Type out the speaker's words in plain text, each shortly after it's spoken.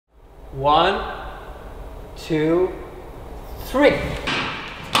1, 2, 3.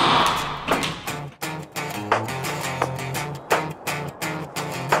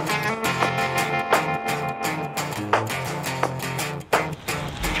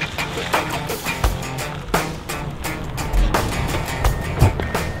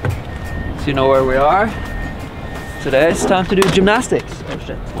 So you know where we are. Today it's time to do gymnastics. Oh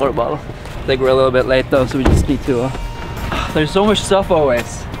shit, water bottle. I think we're a little bit late though, so we just need to there's so much stuff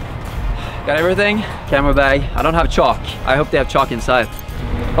always. Got everything, camera bag. I don't have chalk. I hope they have chalk inside.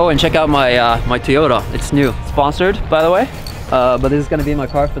 Oh, and check out my my Toyota. It's new, sponsored by the way. But this is gonna be my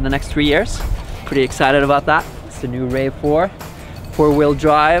car for the next 3 years. Pretty excited about that. It's the new Rave 4, 4-wheel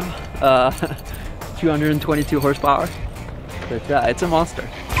drive, 222 horsepower. But it's a monster.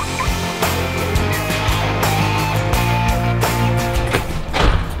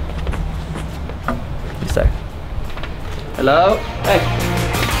 Sir. Hello. Hey.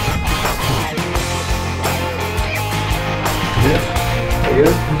 Good. Are you?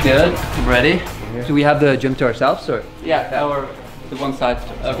 Good. I'm ready. Do we have the gym to ourselves, or? Yeah, or the one side.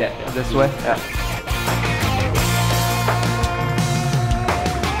 Okay, this way. Yeah.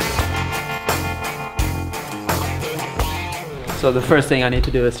 So the first thing I need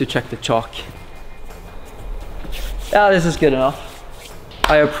to do is to check the chalk. Yeah, this is good enough.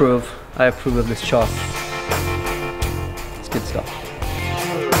 I approve. I approve of this chalk. It's good stuff.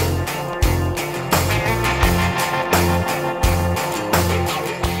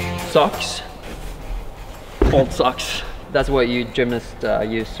 Socks. Old socks. That's what you gymnasts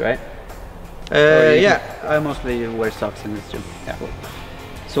use, right? Yeah, I mostly wear socks in this gym. Yeah. Cool.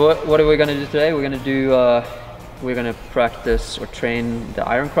 So what are we gonna do today? We're gonna do, we're gonna practice or train the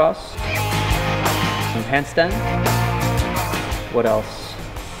iron cross, some handstand. What else?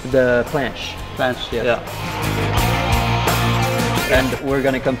 The planche. Planche, yes. Yeah. And we're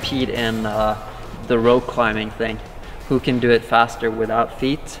gonna compete in the rope climbing thing. Who can do it faster without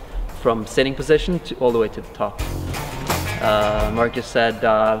feet from sitting position to all the way to the top. Marcus said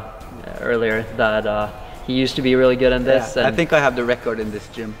earlier that he used to be really good in this. Yeah, and I think I have the record in this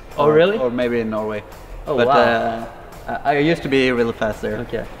gym. Oh, really? Or maybe in Norway. Oh, but, wow. I used to be really fast there.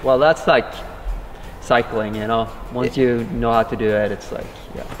 Okay. Well, that's like cycling, you know. Once you know how to do it, it's like,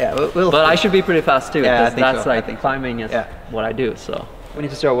 yeah. Yeah, but I should be pretty fast too, yeah, because that's so. like climbing is what I do, so. We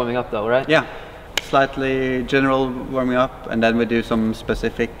need to start warming up though, right? Yeah, slightly general warming up, and then we do some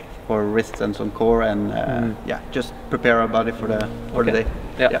specific for wrists and some core, and yeah, just prepare our body for the day.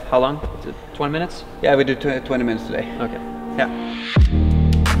 Yeah. How long? Is it 20 minutes? Yeah, we do 20 minutes today. Okay. Yeah.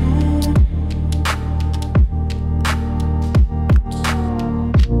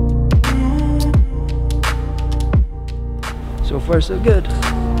 So far, so good.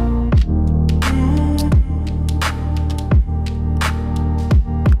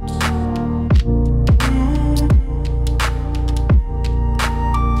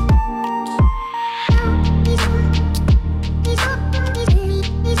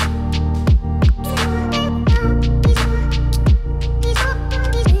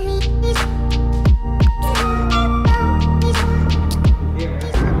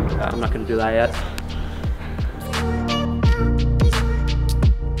 I'm not going to do that yet.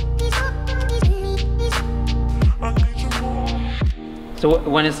 So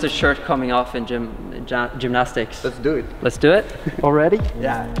when is the shirt coming off in gymnastics? Let's do it. Let's do it? Already?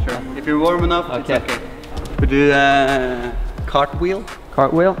 Yeah, sure. If you're warm enough, okay. It's okay. We do a cartwheel.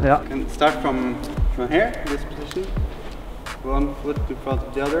 Cartwheel, yeah. You can start from here, this position. One foot in front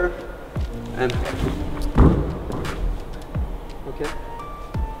of the other. And okay.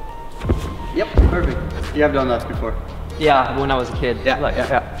 Yep, perfect. You have done that before. Yeah, when I was a kid. Yeah, like,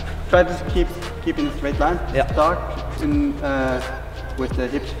 yeah. Try to keep in a straight line. Yeah. Start in with the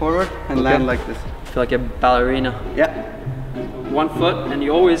hips forward and land like this. I feel like a ballerina. Yeah. 1 foot, and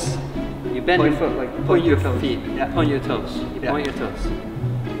you always bend your foot, like point your feet, yeah. Point your toes. You Yeah. point your toes.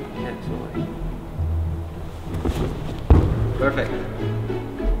 Yeah, so Perfect.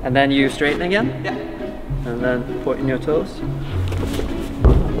 and then you straighten again. Yeah. And then point your toes.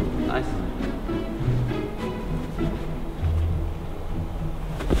 Nice.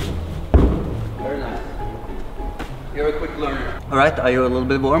 Very nice. You're a quick learner. All right, are you a little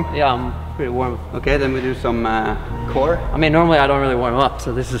bit warm? Yeah, I'm pretty warm. Okay, then we do some core. I mean, normally I don't really warm up,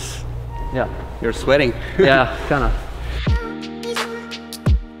 so this is, yeah. You're sweating. Yeah, kinda.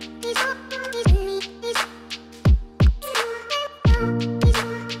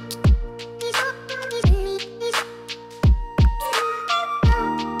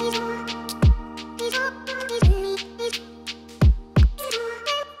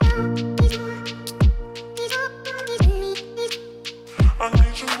 I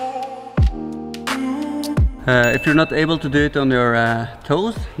need you. If you're not able to do it on your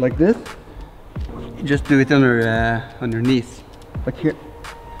toes, like this, just do it on your knees, like here.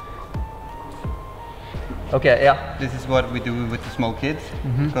 Okay, yeah. This is what we do with the small kids,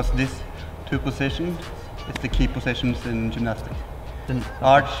 because these two positions is the key positions in gymnastics.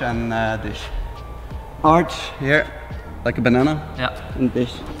 Arch and dish. Arch here, like a banana. Yeah. And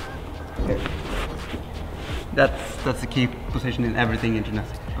dish here. That's the key position in everything in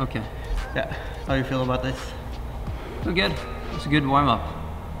gymnastics. Okay. Yeah. How do you feel about this? Feel good. It's a good warm up.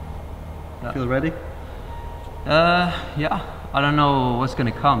 Yeah. Feel ready? Yeah. I don't know what's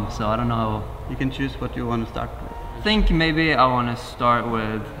gonna come, so I don't know. You can choose what you want to start with. I think maybe I want to start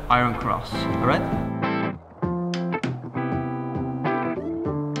with iron cross. All right.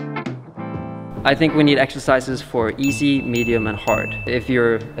 I think we need exercises for easy, medium, and hard. If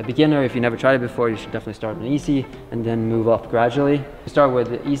you're a beginner, if you never tried it before, you should definitely start on easy and then move up gradually. Start with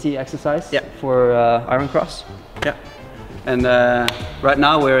the easy exercise for iron cross. Yeah. And right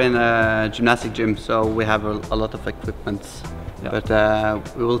now we're in a gymnastic gym, so we have a lot of equipments. Yeah.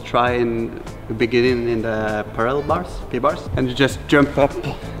 But we will try and begin in the parallel bars, P-bars. And you just jump up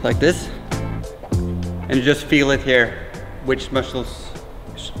like this. And you just feel it here, which muscles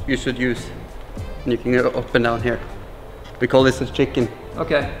you should use. And you can go up and down here. We call this a chicken.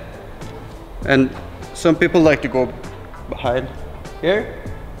 Okay. And some people like to go behind here.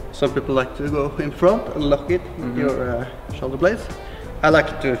 Some people like to go in front and lock it with your shoulder blades. I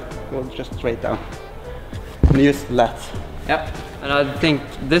like to go just straight down and use lats. Yeah, and I think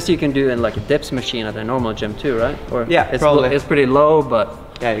this you can do in like a dips machine at a normal gym too, right? Or yeah, it's probably. It's pretty low,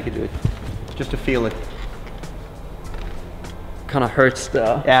 but yeah, you can do it just to feel it. Kind of hurts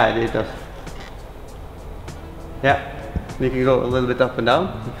though. Yeah, it does. Yeah, and you can go a little bit up and down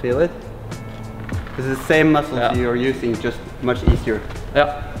and feel it. It's the same muscles you're using, just much easier.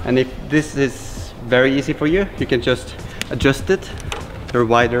 Yeah. And if this is very easy for you, you can just adjust it. You're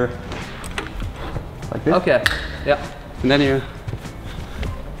wider, like this. Okay. Yeah. And then you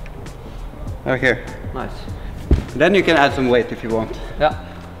over here. Nice. And then you can add some weight if you want. Yeah.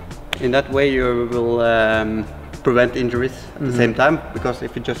 In that way, you will prevent injuries at the same time. Because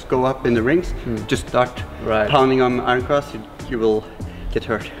if you just go up in the rings, just start pounding on iron cross, you will get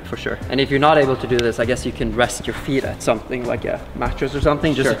hurt for sure. And if you're not able to do this, I guess you can rest your feet at something like a mattress or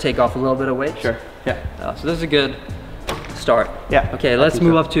something, just to take off a little bit of weight. Sure. Yeah. So this is a good start. Yeah. Okay, let's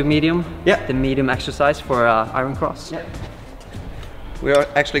move up to medium. Yeah. The medium exercise for iron cross. Yeah. We are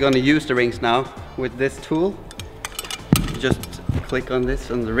actually going to use the rings now with this tool. Just click on this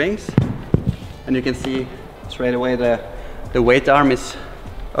on the rings, and you can see straight away the weight arm is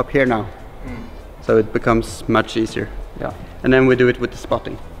up here now. So it becomes much easier. Yeah. And then we do it with the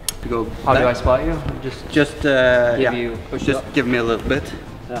spotting. You go How do I spot you? Just give you push just up. give me a little bit.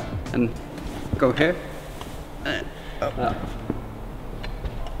 Yeah. And go here.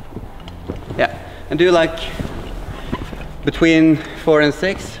 Yeah. And do like between 4 and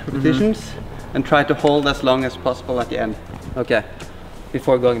 6 repetitions, and try to hold as long as possible at the end. Okay.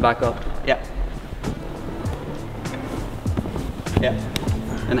 Before going back up. Yeah. Yeah.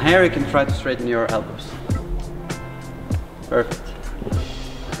 And here you can try to straighten your elbows. Perfect.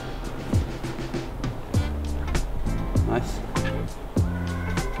 Nice.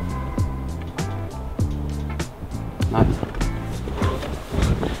 Nice.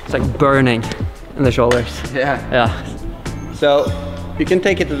 It's like burning in the shoulders. Yeah. Yeah. So you can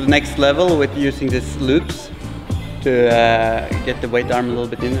take it to the next level with using these loops to get the weight arm a little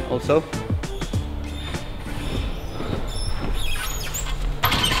bit in also.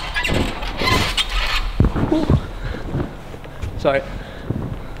 Sorry.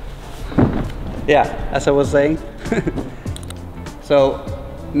 Yeah, as I was saying. So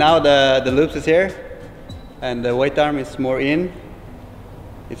now the loops is here, and the weight arm is more in.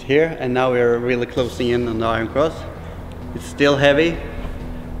 It's here, and now we're really closing in on the iron cross. It's still heavy.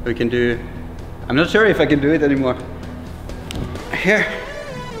 We can do. I'm not sure if I can do it anymore. Here.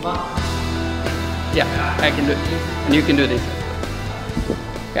 Yeah, I can do it, and you can do this.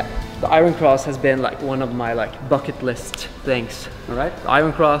 Yeah. The iron cross has been like one of my like bucket list things. All right. The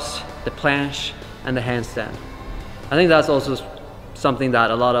iron cross, the planche, and the handstand. I think that's also something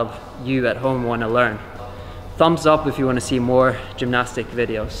that a lot of you at home want to learn. Thumbs up if you want to see more gymnastic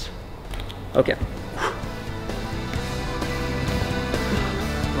videos. Okay.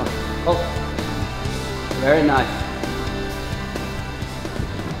 Oh, very nice.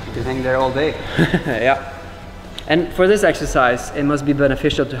 You can hang there all day. Yeah. And for this exercise, it must be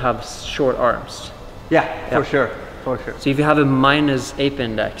beneficial to have short arms. Yeah, for sure, for sure. So if you have a -8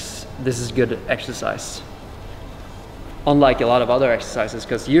 index, this is good exercise. unlike a lot of other exercises,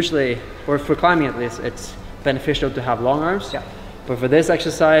 because usually, or for climbing at least, it's beneficial to have long arms. Yeah. But for this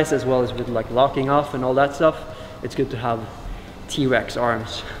exercise, as well as with like locking off and all that stuff, it's good to have T-Rex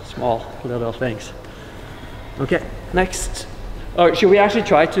arms, small little things. Okay, next. Oh, should we actually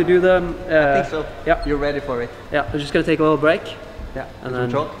try to do the? I think so. Yeah. You're ready for it. Yeah, we're just gonna take a little break. Yeah. And some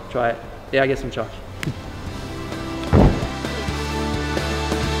then chalk? try it. Yeah, get some chalk.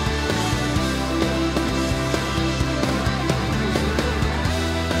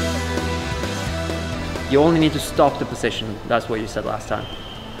 You only need to stop the position. That's what you said last time.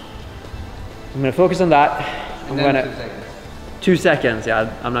 I'm gonna focus on that. And then 2 seconds. 2 seconds,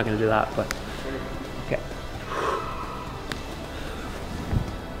 yeah, I'm not gonna do that, but okay.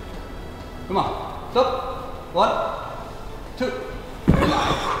 Come on, stop. 1, 2.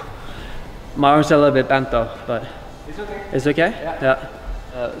 My arms are a little bit bent though, but It's okay. it's okay? Yeah.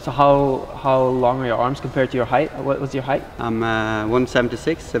 So how long are your arms compared to your height? What was your height? I'm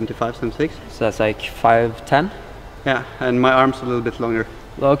 176, 75, 76. So that's like 5'10"? Yeah, and my arms are a little bit longer.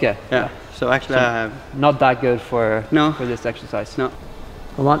 Okay. Yeah. So actually, Not that good for No. for this exercise. no.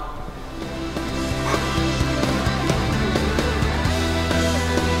 Come on.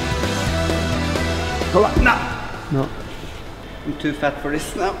 Come on. No. No. I'm too fat for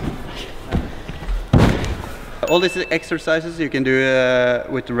this now. All these exercises you can do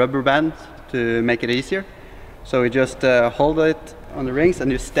with the rubber band to make it easier. So you just hold it on the rings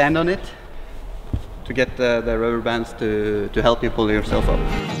and you stand on it to get the rubber bands to help you pull yourself up.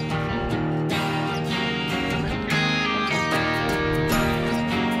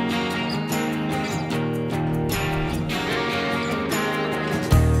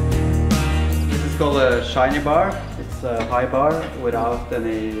 This is called a shiny bar. It's a high bar without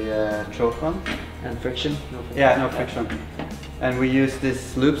any choke on. And friction? No friction. Yeah, no friction. And we use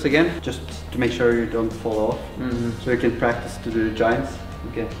these loops again, just to make sure you don't fall off. Mm-hmm. So you can practice to do giants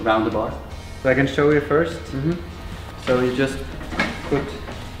Okay. around the bar. So I can show you first. Mm-hmm. So you just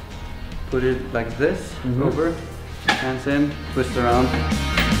put it like this, Mhm. over, hands in, twist around,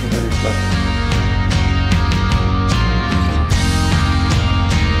 and then it's left.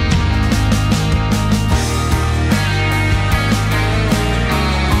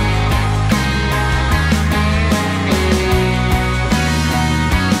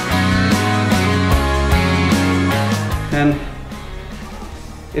 And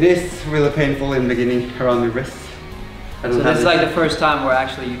it is really painful in the beginning around the wrist. I don't So have this is it. like the first time where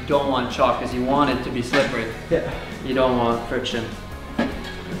actually you don't want chalk because you want it to be slippery. Yeah. You don't want friction.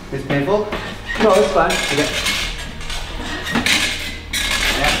 It's painful? No, it's fine. Okay.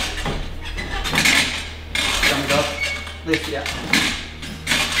 Yeah. Thumbs up. This, yeah.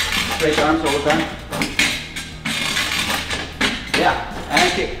 Straight arms all the time. Yeah,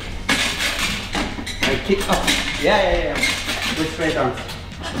 and kick. And kick up. Yeah. With straight arms.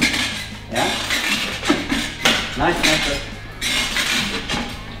 Yeah. Nice.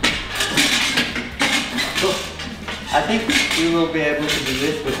 Cool. I think we will be able to do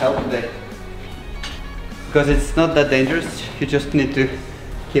this with help today. Because it's not that dangerous, you just need to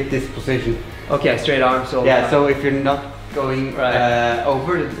keep this position. Okay, straight arms. All Yeah, so if you're not going Right.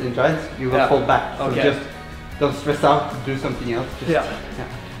 over in giants, you will Yeah. fall back. So Okay. just don't stress out to do something else. Just, Yeah.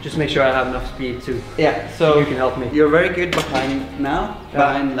 Just make sure I have enough speed to. Yeah, so You can help me. You're very good behind now, Yeah.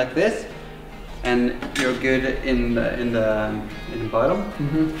 behind like this, and you're good in the bottom.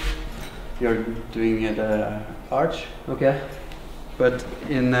 Mm-hmm. You're doing it arch, Okay. but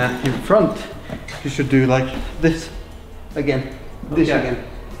in front, you should do like this again, this Okay. again.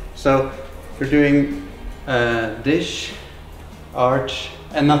 So you're doing dish, arch,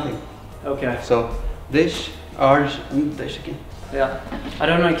 and nothing. Okay. So dish, arch, and dish again. Yeah. I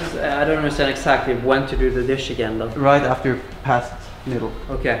don't understand exactly when to do the dish again though. Right after you passed middle.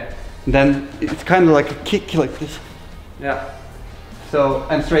 Okay. Then it's kind of like a kick like this. Yeah. So,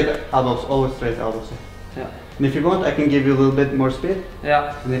 and straight elbows, always straight elbows. Yeah. And if you want, I can give you a little bit more speed.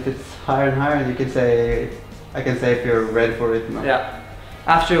 Yeah. And if it's higher and higher, you can say, I can say if you're ready for it now. Yeah.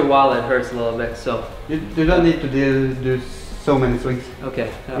 After a while it hurts a little bit, so. You don't need to do so many swings. Okay.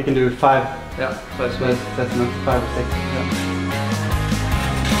 Yeah. You can do 5. Yeah. 5 swings. That's enough, 5 or 6. Yeah.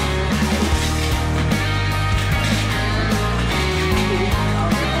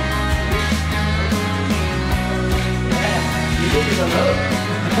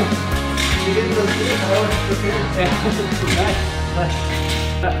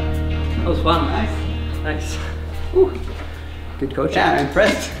 That was fun. Nice. Woo. Good coaching. Yeah, I'm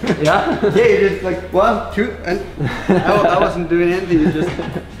impressed. Yeah? Yeah, you just like 1, 2, and I wasn't doing anything, you just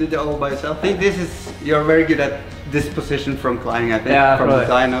did it all by yourself. I think you're very good at this position from climbing, I think, Yeah, from right.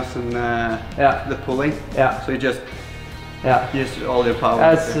 the dynos and Yeah. the pulling. Yeah. So you just Yeah. Use all your power.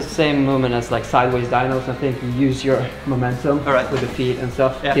 That's the same movement as like sideways dynos. I think you use your momentum with the feet and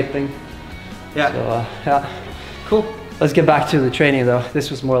stuff, skipping. Yeah. So yeah, cool. Let's get back to the training though. This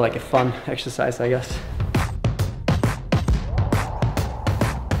was more like a fun exercise, I guess.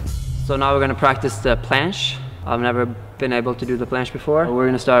 So now we're gonna practice the planche. I've never been able to do the planche before. We're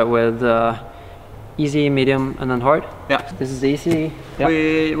gonna start with easy, medium, and then hard. Yeah. This is easy. Yeah.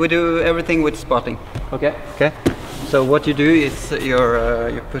 We do everything with spotting. Okay. Okay. So what you do is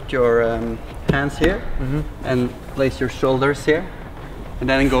you put your hands here and place your shoulders here, and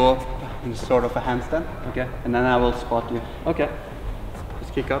then go up in sort of a handstand. Okay. And then I will spot you. Okay.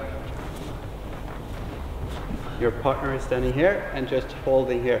 Just kick up. Your partner is standing here and just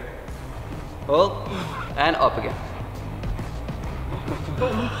holding here. Hold and up again.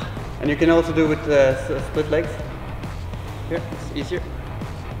 And you can also do with split legs. Here, it's easier.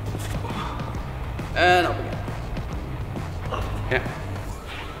 And up again. Yeah.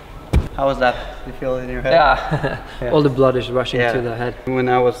 How was that? You feel it in your head? Yeah. All the blood is rushing to the head. When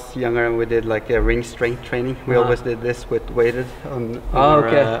I was younger and we did like a ring strength training, we always did this with weighted on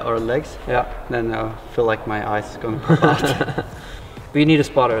our legs. Yeah. Then I feel like my eyes gonna pop out. But you need a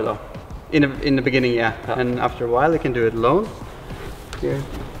spotter though. In the beginning, yeah. And after a while you can do it alone. Here.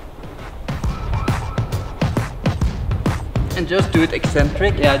 And just do it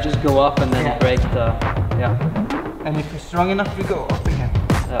eccentric. Yeah, just go up and then break the... Yeah. And if you're strong enough, you go up again.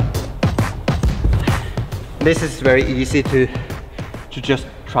 Yeah. This is very easy to just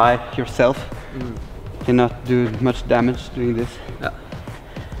try yourself. You cannot do much damage doing this. Yeah.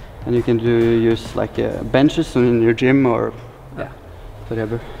 And you can use like benches in your gym or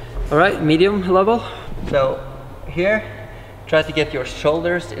whatever. All right, medium level. So here, try to get your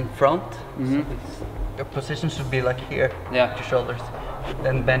shoulders in front. So your position should be like here. Yeah. Your shoulders.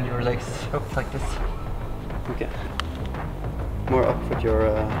 Then bend your legs up like this. Okay. More up with your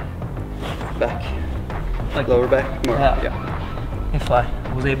back, like lower back. More. Yeah. If I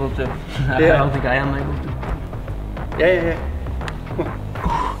was able to. I don't think I am able to. Yeah. Come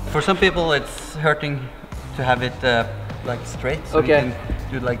on. For some people, it's hurting to have it like straight. So you can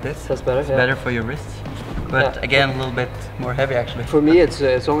do it like this. That's better. It's better for your wrists. But again, a little bit more heavy actually. For me, it's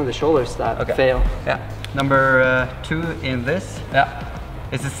only the shoulders that fail. Yeah. Number 2 in this. Yeah.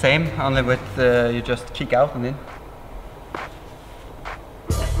 It's the same, only with you just kick out and in.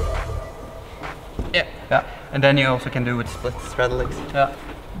 Yeah. And then you also can do with split straddle legs. Yeah.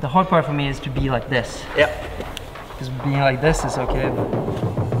 The hard part for me is to be like this. Yeah. Because being like this is okay. But...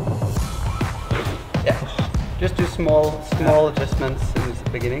 Yeah. Just do small adjustments in the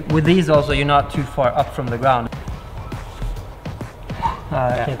beginning. With these also, you're not too far up from the ground.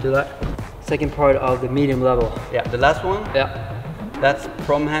 I can't do that. Second part of the medium level. Yeah. The last one. Yeah. That's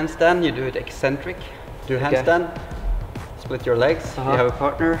from handstand. You do it eccentric. Do handstand. Split your legs. You have a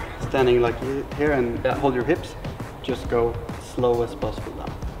partner standing like here and hold your hips. Just go slow as possible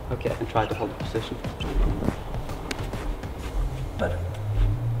down. Okay. And try to hold the position. But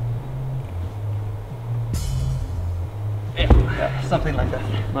yeah, something like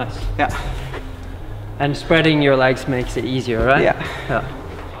that. Nice. Yeah. And spreading your legs makes it easier, right? Yeah.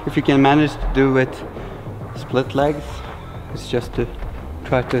 If you can manage to do it split legs, it's just to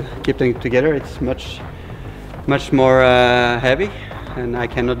try to keep them together. It's much more heavy, and I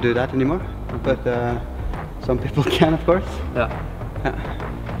cannot do that anymore. But some people can, of course. Yeah.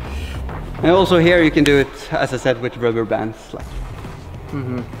 And also here you can do it, as I said, with rubber bands. Like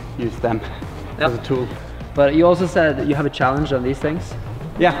use them as a tool. But you also said that you have a challenge on these things.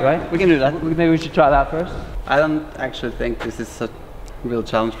 Yeah, right. We can do that. Maybe we should try that first. I don't actually think this is a real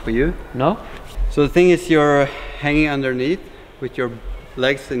challenge for you. No. So the thing is, you're hanging underneath with your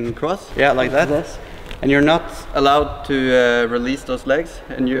legs in cross. Yeah, like that. This. And you're not allowed to release those legs.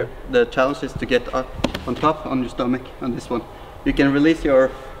 And the challenge is to get up on top on your stomach on this one. You can release your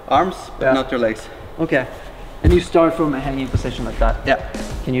arms, but not your legs. Okay. And you start from a hanging position like that. Yeah.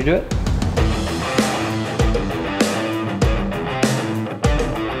 Can you do it?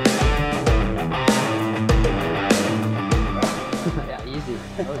 Yeah, easy.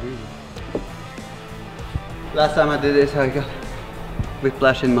 That was easy. Last time I did this, I got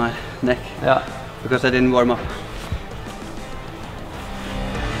whiplash in my neck. Yeah. Because I didn't warm up.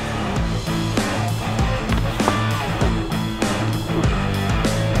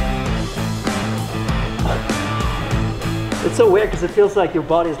 It's so weird because it feels like your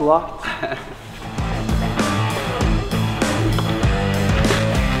body's locked.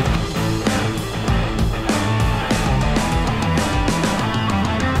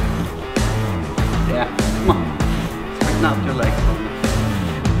 Yeah, come on. Straighten out your legs.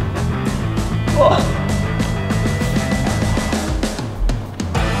 Oh.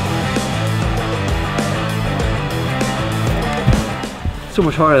 so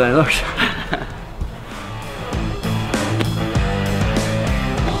much harder than it looks.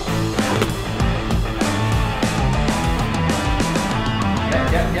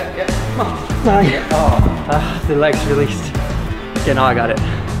 Yeah. Come on. Nine. Oh, the legs released. Okay, now I got it.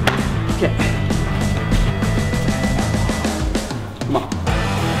 Okay. Come on.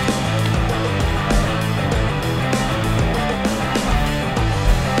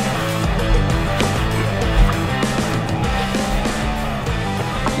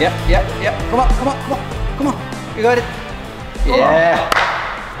 Yeah. Come on. You got it. Yeah.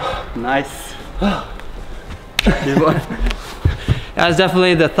 Nice. Good one. That's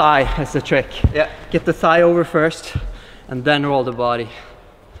definitely the thigh. That's the trick. Yeah. Get the thigh over first, and then roll the body.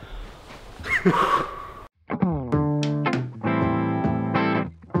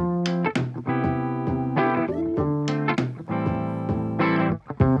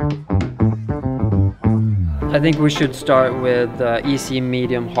 I think we should start with easy,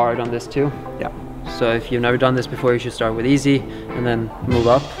 medium, hard on this too. Yeah. So if you've never done this before, you should start with easy and then move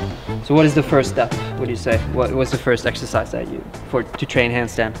up. So what is the first step, would you say? What was the first exercise that you, to train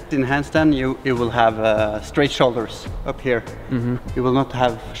handstand? In handstand, you will have straight shoulders up here. You will not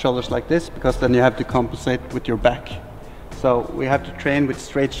have shoulders like this, because then you have to compensate with your back. So we have to train with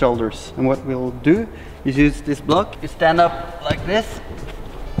straight shoulders. And what we'll do is use this block. You stand up like this,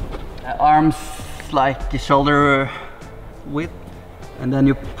 arms like the shoulder width, and then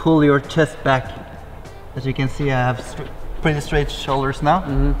you pull your chest back. As you can see, I have pretty straight shoulders now.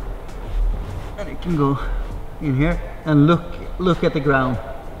 And you can go in here and look at the ground.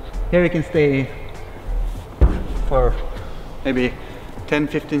 Here you can stay for maybe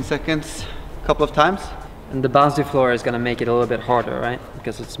 10-15 seconds a couple of times. And the bouncy floor is going to make it a little bit harder, right?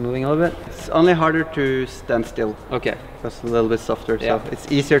 Because it's moving a little bit? It's only harder to stand still. Okay. Because it's a little bit softer, Yeah. so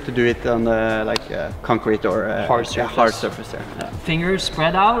it's easier to do it on concrete or hard surface. Hard surface there. Yeah. Fingers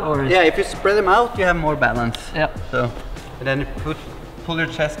spread out, or? Yeah, if you spread them out, you have more balance. Yeah. So, and then you pull your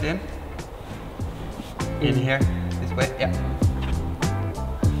chest in here, this way. Yeah.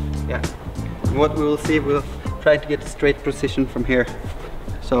 And what we will see, we'll try to get a straight position from here.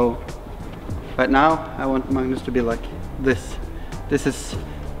 So, right now, I want Magnus to be like this. This is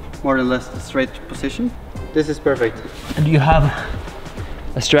more or less the straight position. This is perfect. And do you have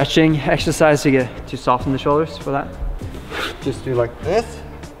a stretching exercise to soften the shoulders for that? Just do like this,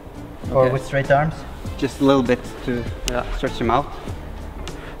 or with straight arms. Just a little bit to stretch them out.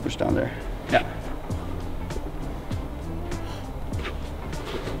 Push down there. Yeah.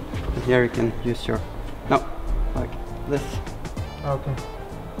 And here you can use your, like this. Okay.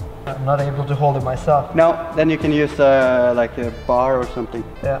 I'm not able to hold it myself. No, then you can use like a bar or something.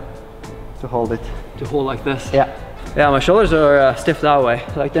 Yeah. To hold it. To hold like this? Yeah. Yeah, my shoulders are stiff that way.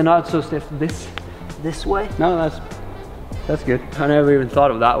 Like they're not so stiff this way. No, that's good. I never even thought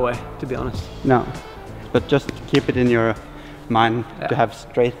of that way, to be honest. No, but just keep it in your mind to have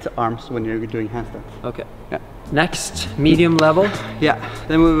straight arms when you're doing handstands. Okay. Yeah. Next, medium level. Yeah,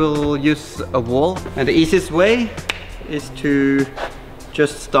 then we will use a wall. And the easiest way is to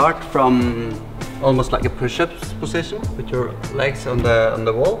just start from almost like a push-ups position with your legs on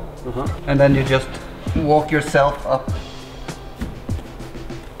the wall. And then you just walk yourself up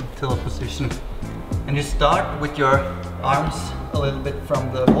to a position. And you start with your arms a little bit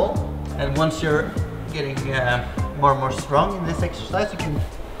from the wall. And once you're getting more and more strong in this exercise, you can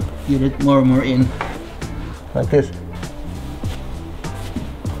get it more and more in, like this.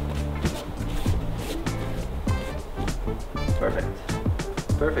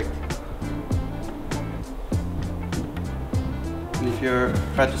 Perfect. And if you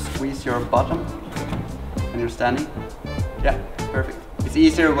try to squeeze your bottom when you're standing, yeah, perfect. It's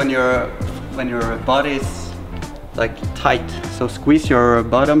easier when your body is like tight. So squeeze your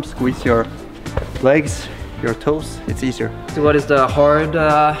bottom, squeeze your legs, your toes. It's easier. So what is the hard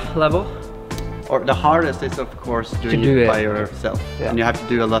level? Or the hardest is of course doing it by yourself. Yeah. And you have to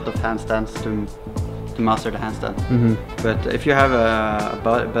do a lot of handstands to master the handstand. But if you have a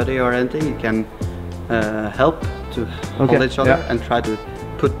buddy or anything, you can help to hold each other and try to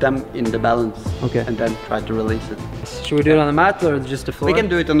put them in the balance and then try to release it. Should we do it on the mat or just the floor? We can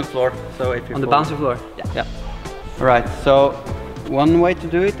do it on the floor. So if you on the bouncy floor? Yeah. All right, so one way to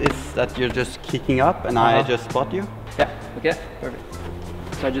do it is that you're just kicking up and I just spot you. Yeah. Okay, perfect.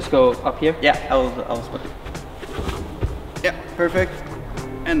 So I just go up here? Yeah, I'll spot you. Yeah, perfect.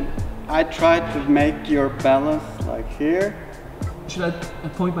 And I try to make your balance like here. Should I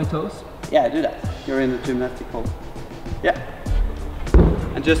point my toes? Yeah, do that. You're in the gymnastic hole. Yeah.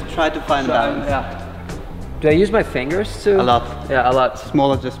 And just try to find balance. Do I use my fingers too? A lot. Yeah, a lot.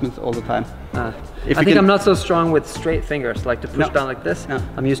 Small adjustments all the time. I think I'm not so strong with straight fingers, like to push down like this. No.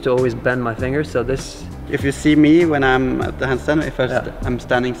 I'm used to always bend my fingers, so this... If you see me when I'm at the handstand, if I'm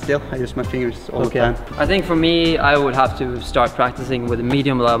standing still, I use my fingers all the time. I think for me, I would have to start practicing with a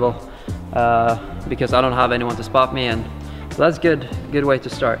medium level because I don't have anyone to spot me, and so that's good way to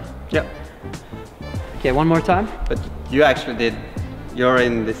start. Yeah. Okay, one more time. But you actually you're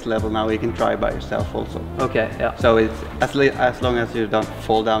in this level now, you can try by yourself also. Okay, yeah. So it's as long as you don't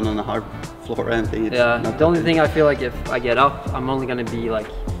fall down on a hard floor or anything. It's not the only thing I feel like if I get up, I'm only gonna be like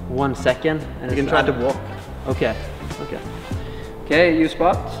 1 second. And you can try to walk. Okay, okay, you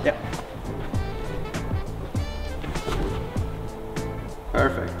spot? Yeah.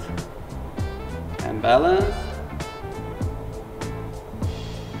 Perfect. And balance.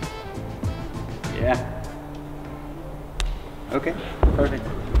 Yeah. Okay, perfect.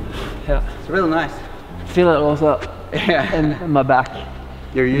 Yeah. It's really nice. Feel it also in my back.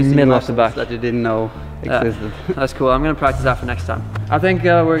 You're using middle of the back that you didn't know existed. That's cool. I'm gonna practice that for next time. I think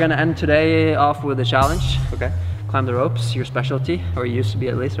we're gonna end today off with a challenge. Okay. Climb the ropes, your specialty, or it used to be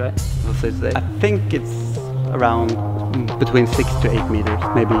at least, right? We'll say today. I think it's around between 6 to 8 meters,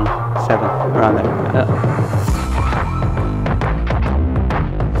 maybe 7, around there. Yeah.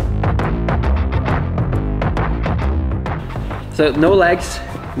 So no legs.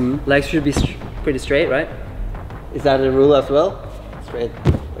 Legs should be pretty straight, right? Is that a rule as well? Straight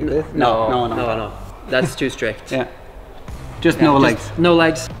like this? No. That's too strict. Yeah. Just no legs. No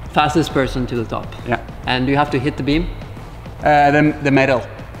legs. Fastest person to the top. Yeah. And do you have to hit the beam? The metal.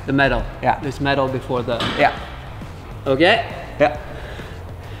 The metal. Yeah. There's metal before the. Yeah. Okay. Yeah.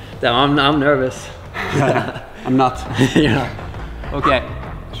 Damn, I'm nervous. I'm not. Yeah. Okay.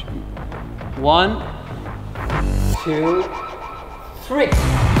 1, 2, 3.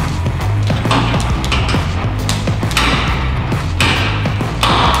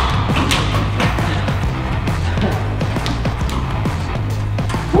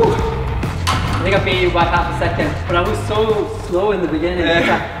 I think I beat you by half a second, but I was so slow in the beginning.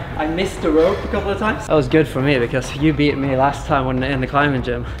 I missed the rope a couple of times. That was good for me because you beat me last time when in the climbing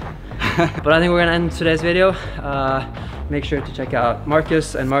gym. But I think we're gonna end today's video. Make sure to check out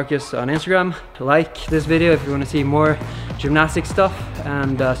Markus and Marcus on Instagram. Like this video if you want to see more gymnastic stuff,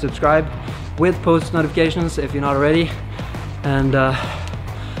 and subscribe with post notifications if you're not already. And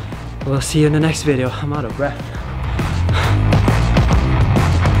we'll see you in the next video. I'm out of breath.